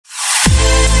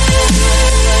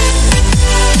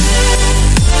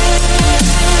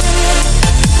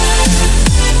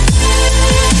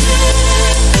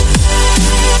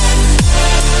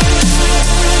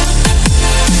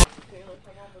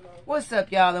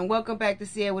up, y'all, and welcome back to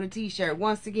Say It With a T-Shirt.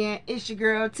 Once again, it's your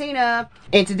girl Tina.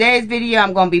 In today's video,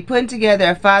 I'm going to be putting together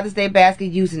a Father's Day basket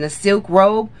using a silk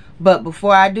robe. But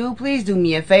before I do, please do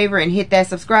me a favor and hit that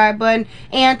subscribe button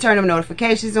and turn them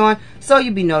notifications on so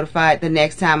you'll be notified the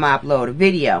next time I upload a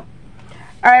video.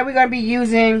 Alright, we're going to be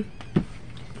using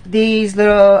these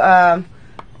little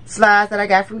slides that I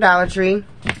got from Dollar Tree.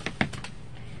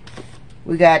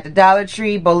 We got the Dollar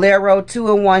Tree Bolero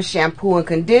 2-in-1 shampoo and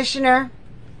conditioner,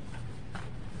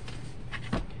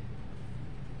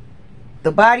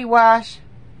 the body wash,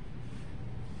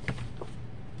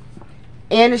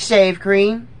 and the shave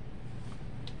cream.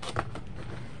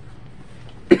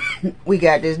 We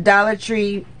got this Dollar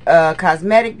Tree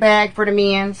cosmetic bag for the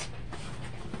men's.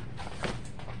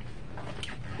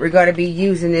 We're going to be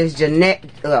using this Gillette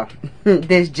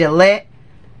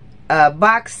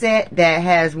box set that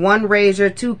has one razor,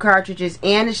 2 cartridges,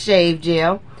 and a shave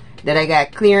gel that I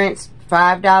got clearance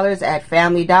 $5 at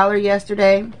Family Dollar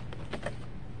yesterday.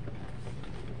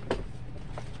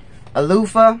 A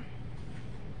loofah,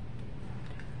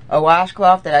 a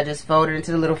washcloth that I just folded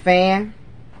into the little fan,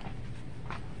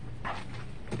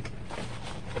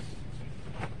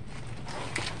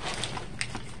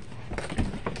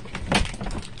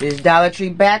 this Dollar Tree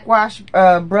backwash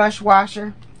brush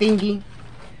washer thingy.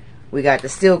 We got the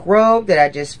silk robe that I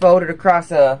just folded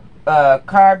across a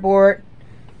cardboard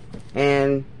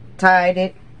and tied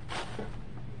it.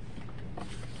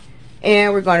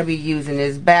 And we're going to be using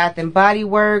this Bath and Body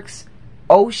Works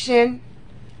Ocean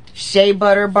Shea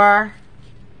Butter Bar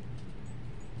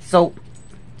soap.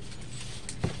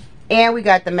 And we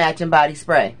got the matching body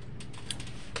spray.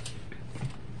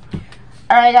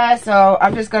 Alright guys, so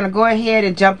I'm just going to go ahead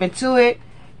and jump into it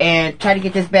and try to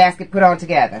get this basket put on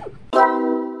together.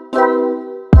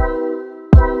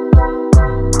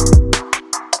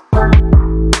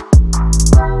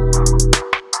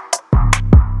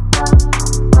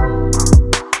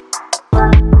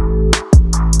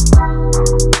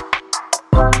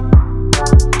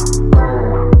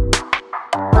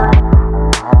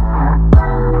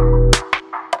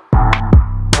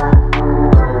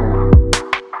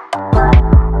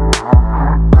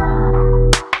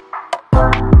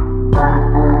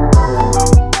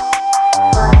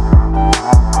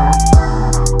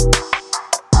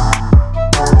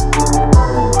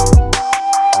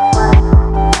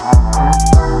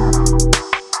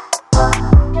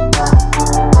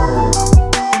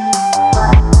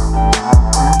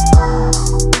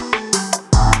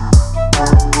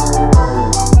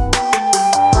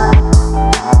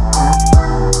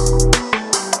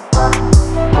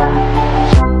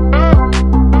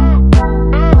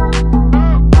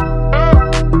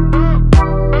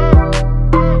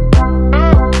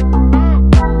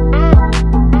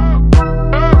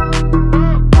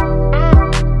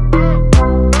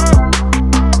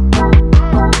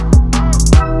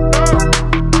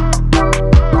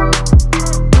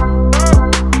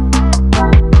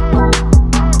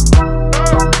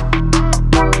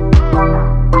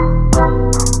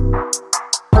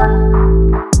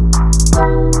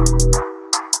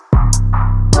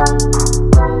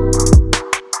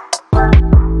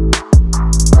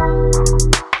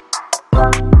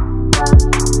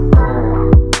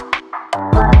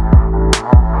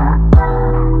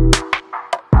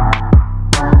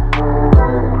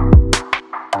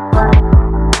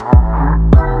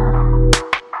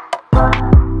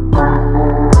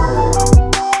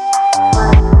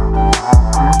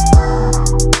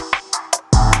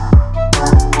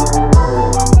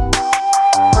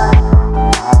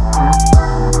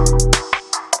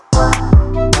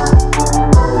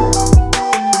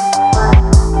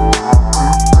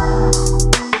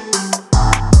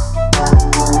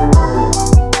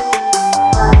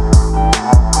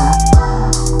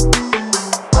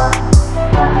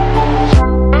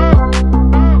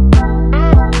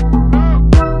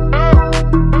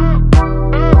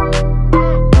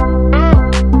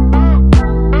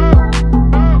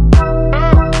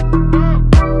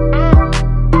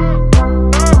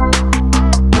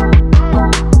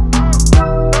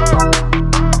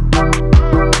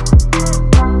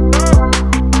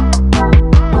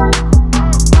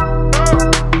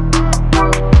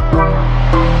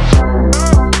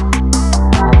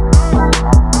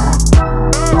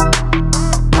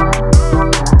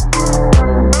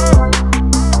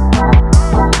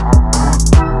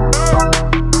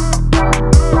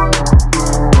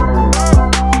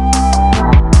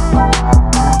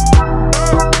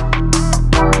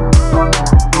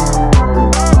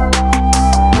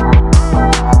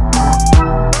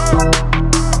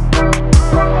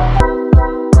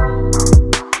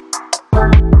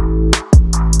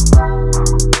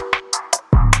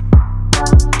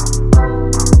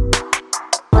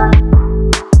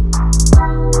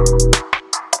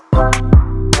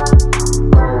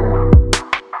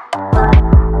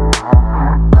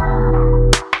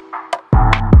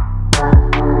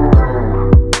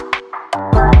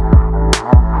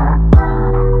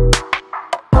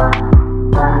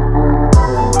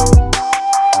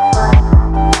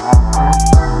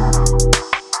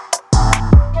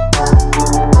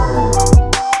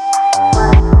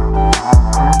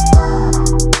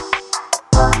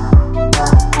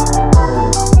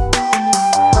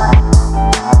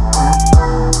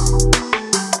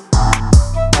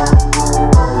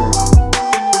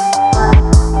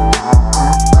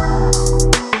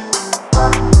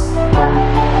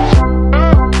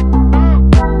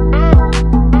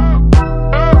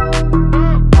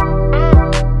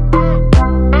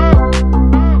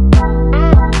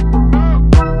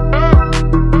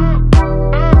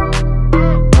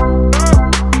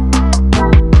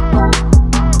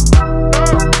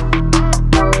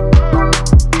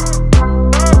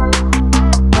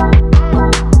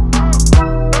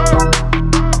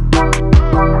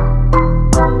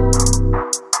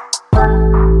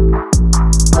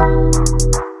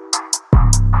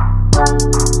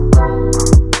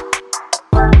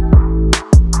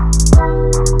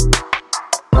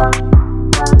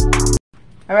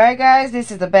 Alright guys,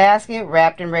 this is the basket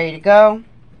wrapped and ready to go.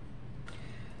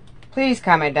 Please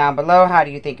comment down below, how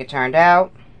do you think it turned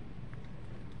out?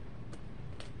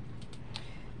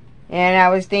 And I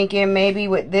was thinking maybe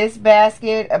with this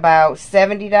basket about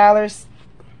 $70, $70,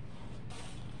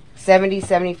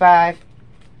 $75.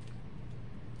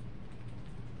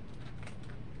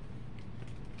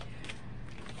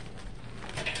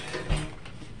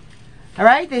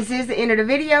 Alright, this is the end of the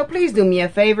video. Please do me a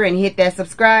favor and hit that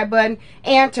subscribe button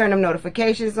and turn them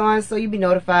notifications on so you'll be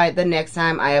notified the next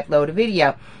time I upload a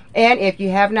video. And if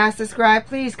you have not subscribed,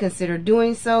 please consider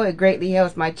doing so. It greatly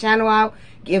helps my channel out.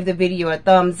 Give the video a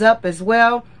thumbs up as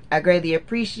well. I greatly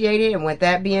appreciate it. And with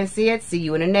that being said, see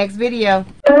you in the next video.